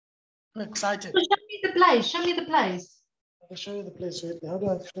I'm excited. So show me the place. Show me the place. I'll show you the place. Wait, how do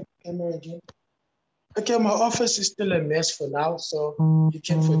I flip the camera again? Okay, my office is still a mess for now, so you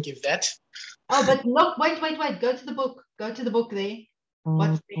can forgive that. Oh, but look, wait. Go to the book. Go to the book there.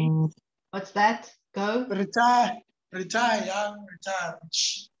 What's there? What's that? Go. Retire young, retire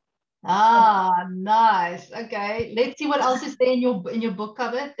rich. Ah, nice. Okay. Let's see what else is there in your book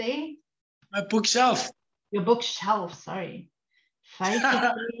cupboard there. My bookshelf. Your bookshelf, sorry.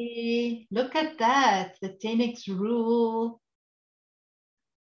 Faithfully. Look at that. The 10x rule.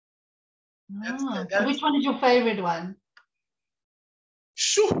 Ah, so which one is your favorite one?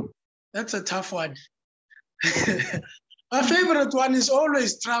 Shoo, that's a tough one. My favorite one is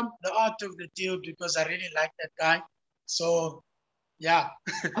always Trump, the art of the deal, because I really like that guy. So, yeah.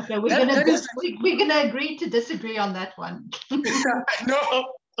 Okay, we're gonna agree to disagree on that one. I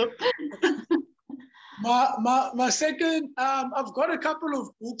know. My second, I've got a couple of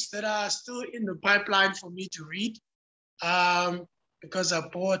books that are still in the pipeline for me to read, because I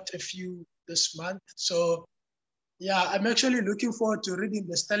bought a few this month. So, yeah, I'm actually looking forward to reading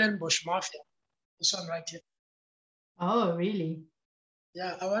the Stellenbosch Mafia. This one right here. Oh, really?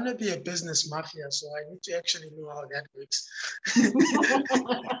 Yeah, I want to be a business mafia, so I need to actually know how that works.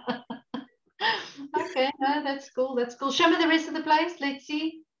 Okay, no, that's cool. That's cool. Show me the rest of the place. Let's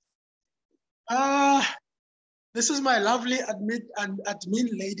see. This is my lovely admin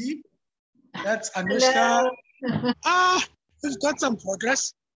lady. That's Anushka. We've got some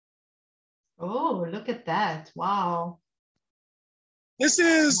progress. Oh, look at that. Wow. This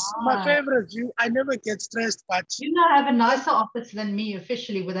is my favorite view. I never get stressed, but you know, I have a nicer office than me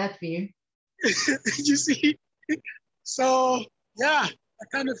officially with that view. You see? So yeah, I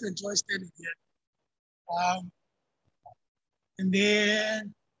kind of enjoy standing here. And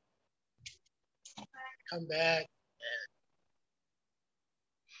then come back.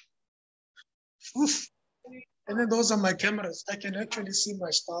 Oof. And then those are my cameras. I can actually see my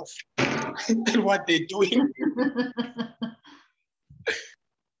staff and what they're doing.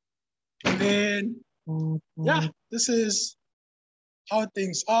 And then, yeah, this is how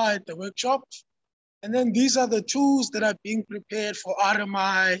things are at the workshop. And then these are the tools that are being prepared for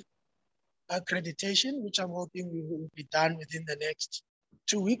RMI accreditation, which I'm hoping we will be done within the next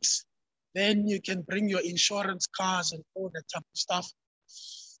 2 weeks. Then you can bring your insurance cars and all that type of stuff.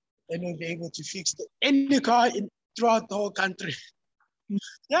 Then you'll be able to fix any car throughout the whole country.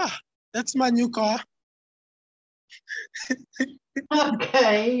 Yeah, that's my new car.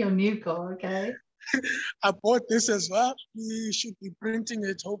 Okay, your new car, okay. I bought this as well. We should be printing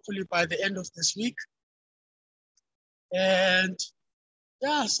it hopefully by the end of this week. And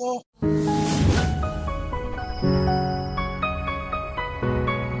yeah, so.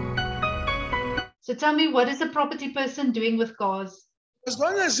 So tell me, what is a property person doing with cars? As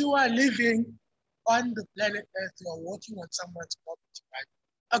long as you are living on the planet Earth, you are working on someone's property, right?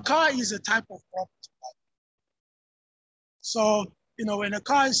 A car is a type of property, right? So, you know, when a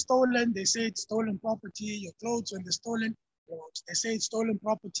car is stolen, they say it's stolen property. Your clothes, when they're stolen, they say it's stolen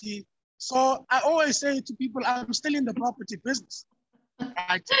property. So I always say to people, I'm still in the property business.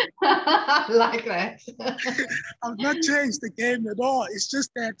 Right? Like that. I've not changed the game at all. It's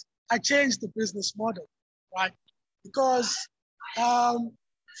just that I changed the business model, right? Because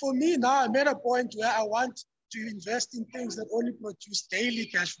for me now, I'm at a point where I want to invest in things that only produce daily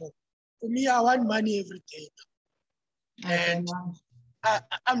cash flow. For me, I want money every day. Okay, and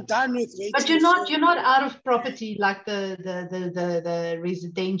I'm done with waiting. But you're not out of property like the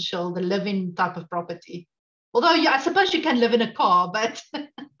residential, the living type of property. Although I suppose you can live in a car, but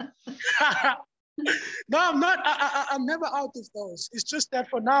no, I'm not. I'm never out of those. It's just that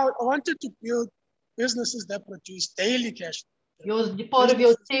for now, I wanted to build businesses that produce daily cash. You're part of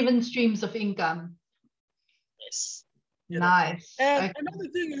your 7 streams of income. Yes. Nice. And another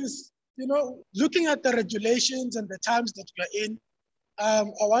thing is, you know, looking at the regulations and the times that we're in, I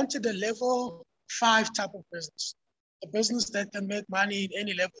wanted a level 5 type of business, a business that can make money in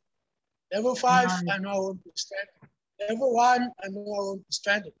any level. Level 5, nice. I know I won't be stranded. Level 1, I know I won't be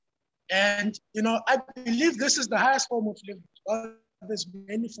stranded. And, you know, I believe this is the highest form of leverage. Well, there's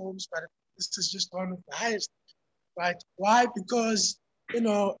many forms, but this is just one of the highest, right? Why? Because, you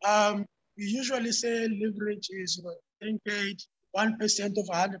know, we usually say leverage is, you know, getting paid 1% of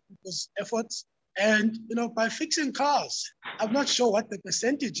 100 people's efforts. And, you know, by fixing cars, I'm not sure what the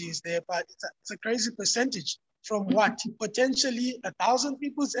percentage is there, but it's a crazy percentage from what? Potentially 1,000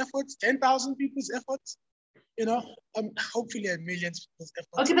 people's efforts, 10,000 people's efforts, you know, hopefully a million people's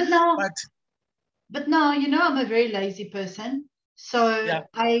efforts. Okay, but now, you know, I'm a very lazy person. So Yeah.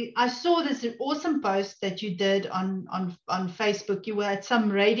 I saw this awesome post that you did on Facebook. You were at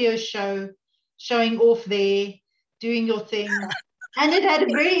some radio show showing off there, doing your thing. And it had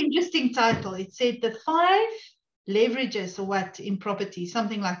a very interesting title. It said the 5 leverages or what in property,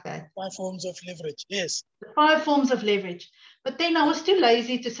 something like that. 5 forms of leverage, yes. The 5 forms of leverage. But then I was too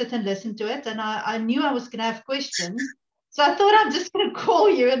lazy to sit and listen to it. And I knew I was going to have questions. So I thought I'm just going to call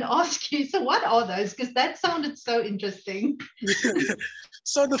you and ask you, so what are those? Because that sounded so interesting.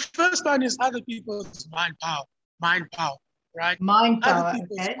 So the first one is other people's mind power, right? Mind power, Other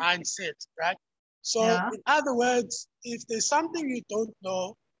people's okay. mindset, right? So Yeah. in other words, if there's something you don't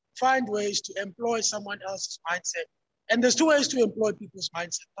know, find ways to employ someone else's mindset. And there's 2 ways to employ people's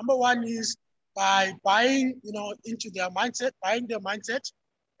mindset. Number one is by buying, into their mindset, buying their mindset,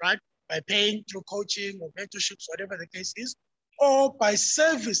 right? By paying through coaching or mentorships, whatever the case is, or by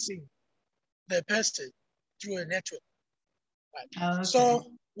servicing the person through a network. Right? Okay. So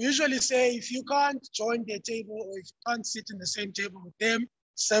we usually say if you can't join their table or if you can't sit in the same table with them,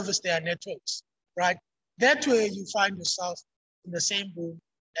 service their networks, right? That way you find yourself in the same room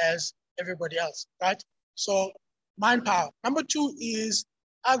as everybody else, right? So mind power. Number 2 is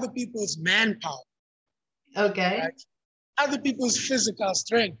other people's manpower. Okay. Right? Other people's physical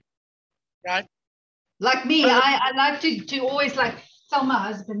strength, right? Like me, I like to always like tell my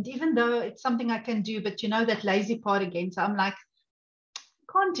husband, even though it's something I can do, but that lazy part again. So I'm like,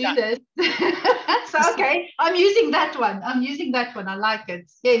 can't do this. So okay, I'm using that one. I like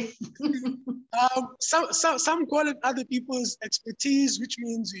it. Yes. Some call it other people's expertise, which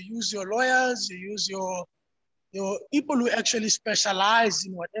means you use your lawyers, you use your people who actually specialize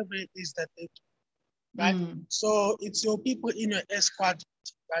in whatever it is that they do, right? So it's your people in your S quadrant,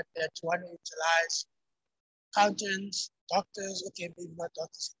 right, that you want to utilize. Accountants, doctors, okay, maybe not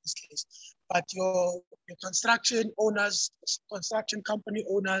doctors in this case, but your construction owners, construction company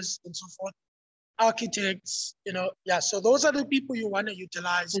owners, and so forth, architects, so those are the people you want to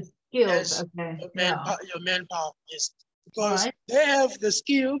utilize The skills, as okay. your manpower, yes, because right. they have the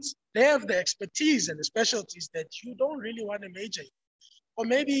skills, they have the expertise and the specialties that you don't really want to major in. Or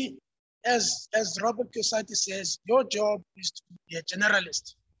maybe, as Robert Kiyosaki says, your job is to be a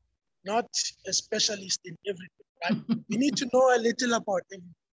generalist, not a specialist in everything, right? You need to know a little about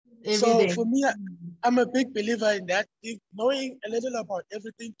everything. So for me, I'm a big believer in that. Knowing a little about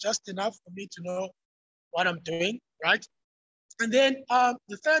everything, just enough for me to know what I'm doing, right? And then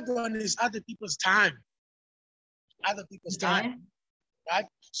the third one is other people's time. Other people's time, right?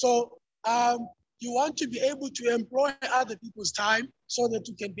 So you want to be able to employ other people's time so that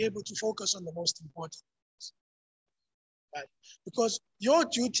you can be able to focus on the most important things. Right? Because your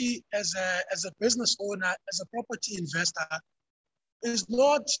duty as a business owner, as a property investor, is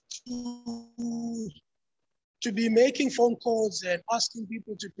not to be making phone calls and asking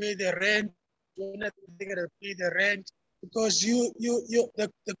people to pay their rent when they're going to pay their rent, because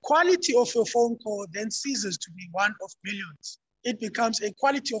the quality of your phone call then ceases to be one of millions. It becomes a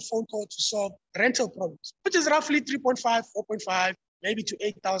quality of phone call to solve rental problems, which is roughly 3.5, 4.5, maybe to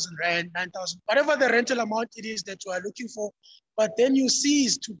 8,000 rand, 9,000, whatever the rental amount it is that you are looking for. But then you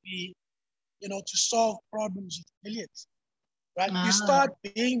cease to be, to solve problems with millions. Right? You start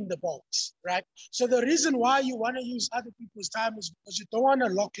being the boss, right? So the reason why you want to use other people's time is because you don't want to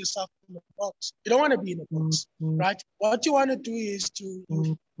lock yourself in the box. You don't want to be in a box, right? What you want to do is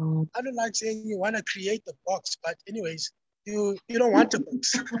I don't like saying you want to create the box, but anyways, you don't want a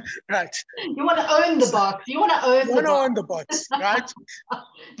box, right? You want to own the box. You want to own the box, right?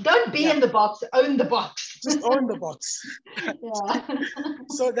 Don't be in the box, own the box. Just own the box.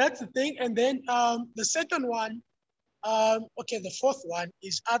 So that's the thing. And then the second one, the fourth one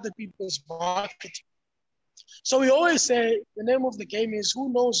is other people's marketing. So we always say the name of the game is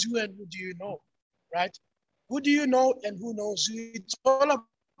who knows you and who do you know, right? Who do you know and who knows you? It's all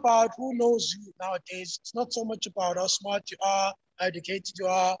about who knows you nowadays. It's not so much about how smart you are, how educated you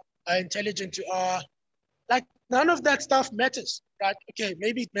are, how intelligent you are. Like none of that stuff matters, right? Okay,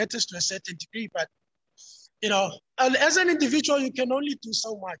 maybe it matters to a certain degree, but as an individual, you can only do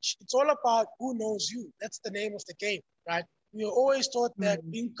so much. It's all about who knows you. That's the name of the game, right? We are always taught that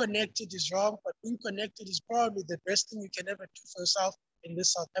being connected is wrong, but being connected is probably the best thing you can ever do for yourself in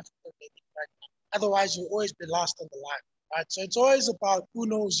this South African maybe right now. Otherwise, you'll always be lost on the line, right? So it's always about who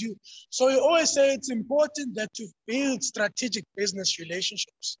knows you. So we always say it's important that you build strategic business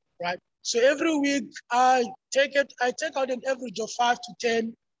relationships, right? So every week I take out an average of 5 to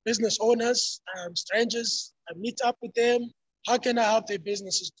 10 business owners, strangers. I meet up with them. How can I help their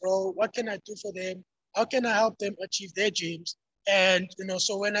businesses grow? What can I do for them? How can I help them achieve their dreams? And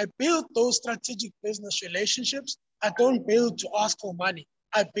so when I build those strategic business relationships, I don't build to ask for money.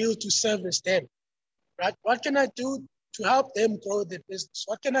 I build to service them, right? What can I do to help them grow their business?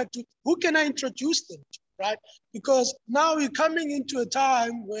 What can I do? Who can I introduce them to, right? Because now we're coming into a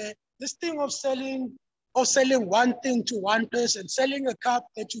time where this thing of selling one thing to one person, selling a cup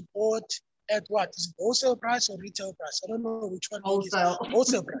that you bought at what? Is it wholesale price or retail price? I don't know which one it is.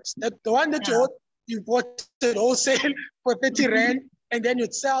 Wholesale price. That the one that you bought at wholesale for 30 Rand and then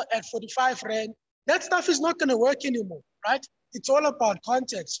you'd sell at 45 Rand. That stuff is not going to work anymore, right? It's all about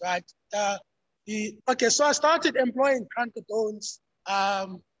context, right? Okay, so I started employing Grant Cardone's a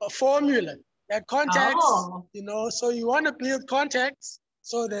formula that contacts, you know, so you want to build contacts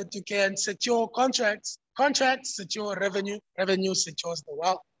so that you can secure contracts, secure revenue secures the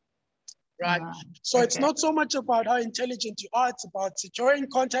wealth, right? So it's not so much about how intelligent you are, it's about securing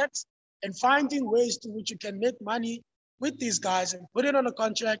contacts and finding ways to which you can make money with these guys and put it on a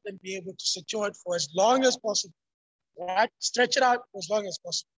contract and be able to secure it for as long as possible, right? Stretch it out for as long as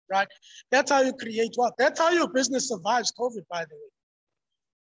possible, right? That's how you create wealth. That's how your business survives COVID, by the way.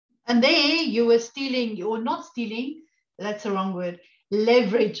 And there you were stealing, or not stealing, that's the wrong word,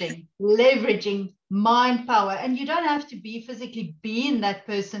 leveraging mind power. And you don't have to be physically be in that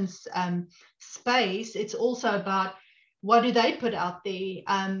person's space. It's also about what do they put out there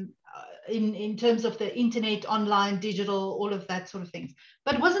in terms of the internet, online, digital, all of that sort of things.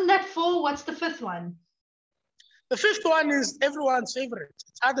 But wasn't that 4? What's the 5th one? The 5th one is everyone's favorite.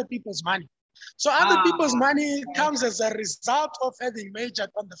 It's other people's money. So other people's money comes as a result of having majored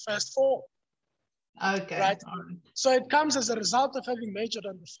on the first 4. Okay. Right? So it comes as a result of having majored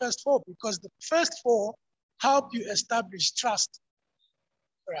on the first 4 because the first 4 help you establish trust.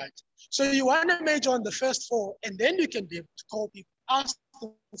 Right? So you want to major on the first 4 and then you can be able to call people, ask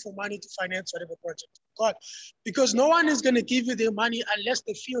them for money to finance whatever project you've got. Because no one is going to give you their money unless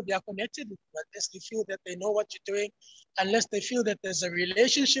they feel they are connected with you, unless they feel that they know what you're doing, unless they feel that there's a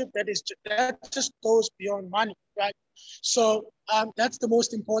relationship that just goes beyond money, right? So that's the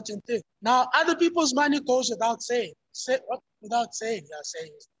most important thing. Now, other people's money goes without saying. Without saying, yeah,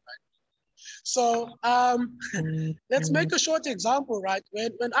 saying is right. So let's make a short example, right?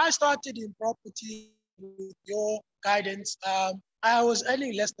 When I started in property with your guidance, I was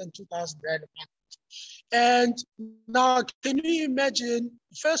earning less than 2,000 Rand a month. And now, can you imagine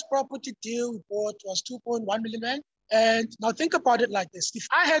the first property deal we bought was 2.1 million Rand? And now think about it like this. If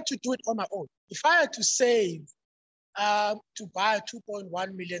I had to do it on my own, if I had to save to buy a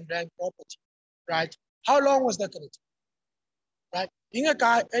 2.1 million Rand property, right? How long was that going to take? Right? Being a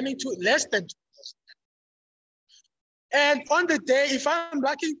guy earning less than 2,000. And on the day, if I'm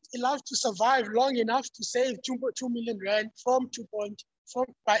lucky enough to survive long enough to save 2 million Rand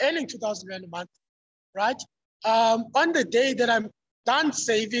by earning 2,000 Rand a month, right? On the day that I'm done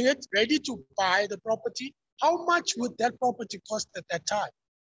saving it, ready to buy the property, how much would that property cost at that time?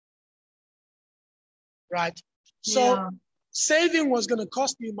 Right? So saving was going to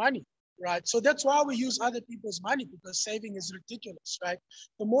cost me money, right? So that's why we use other people's money, because saving is ridiculous, right?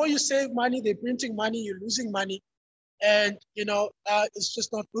 The more you save money, they're printing money, you're losing money. And, you know, it's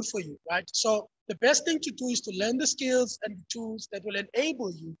just not good for you, right? So the best thing to do is to learn the skills and the tools that will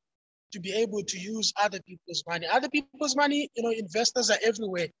enable you to be able to use other people's money. Other people's money, you know, investors are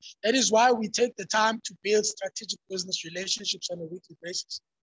everywhere. That is why we take the time to build strategic business relationships on a weekly basis,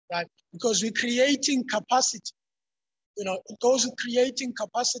 right? Because we're creating capacity. You know, it goes with creating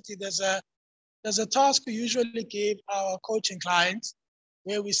capacity. There's a task we usually give our coaching clients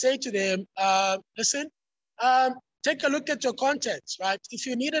where we say to them, listen, take a look at your contacts, right? If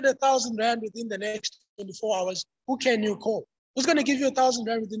you needed 1,000 Rand within the next 24 hours, who can you call? Who's going to give you 1,000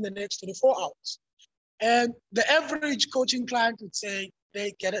 Rand within the next 24 hours? And the average coaching client would say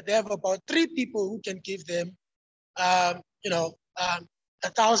they have about 3 people who can give them,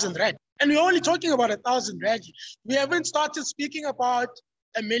 1,000 Rand. And we're only talking about 1,000 Rand. We haven't started speaking about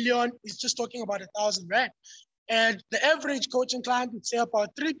 1 million. It's just talking about 1,000 Rand. And the average coaching client would say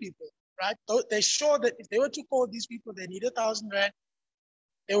about 3 people, right? So they're sure that if they were to call these people, they need 1,000 Rand,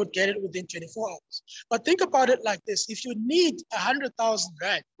 they would get it within 24 hours. But think about it like this. If you need 100,000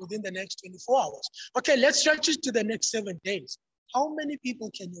 Rand within the next 24 hours, okay, let's stretch it to the next 7 days. How many people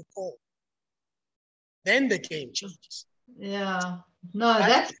can you call? Then the game changes. Yeah, no, right?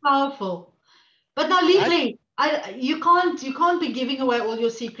 That's powerful. But now legally, right? You can't be giving away all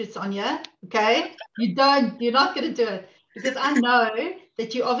your secrets on here, okay? You're not going to do it, because I know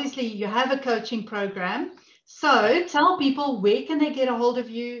that you have a coaching program. So tell people, where can they get a hold of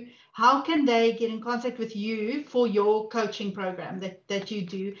you? How can they get in contact with you for your coaching program that you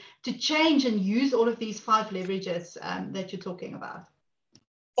do to change and use all of these 5 leverages that you're talking about?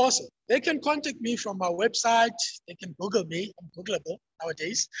 Awesome. They can contact me from my website. They can Google me. I'm Googleable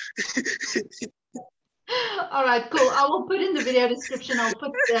nowadays. All right, cool. I will put in the video description. I'll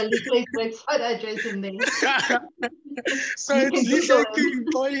put Lichle's website address in there. So You it's can Google Lihle him.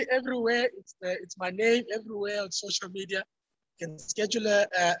 Kimpoi everywhere. It's my name everywhere on social media. You can schedule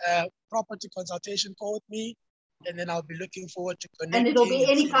a property consultation call with me, and then I'll be looking forward to connecting. And it'll be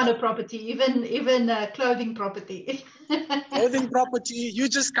any seeing kind of property, even clothing property. clothing property. You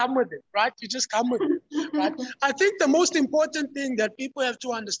just come with it, right? You just come with it, right? I think the most important thing that people have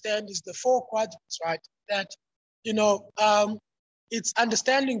to understand is the 4 quadrants, right? That, you know, it's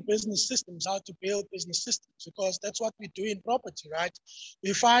understanding business systems, how to build business systems, because that's what we do in property, right?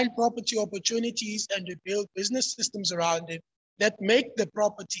 We find property opportunities and we build business systems around it that make the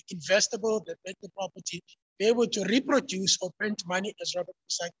property investable, that make the property be able to reproduce or print money, as Robert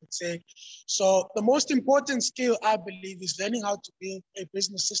Kiyosaki would say. So the most important skill, I believe, is learning how to build a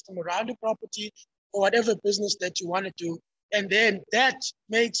business system around a property or whatever business that you want to do. And then that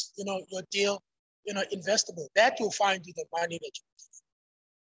makes, you know, your deal, you know, investable. That will find you the money that you need.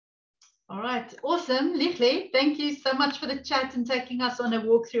 All right, awesome. Lichle, thank you so much for the chat and taking us on a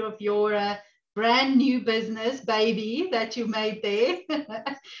walkthrough of your brand new business, baby, that you made there.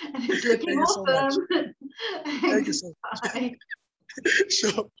 And it's looking awesome. Thank you so much. Thank you so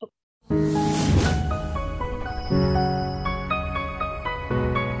much. Bye. Sure.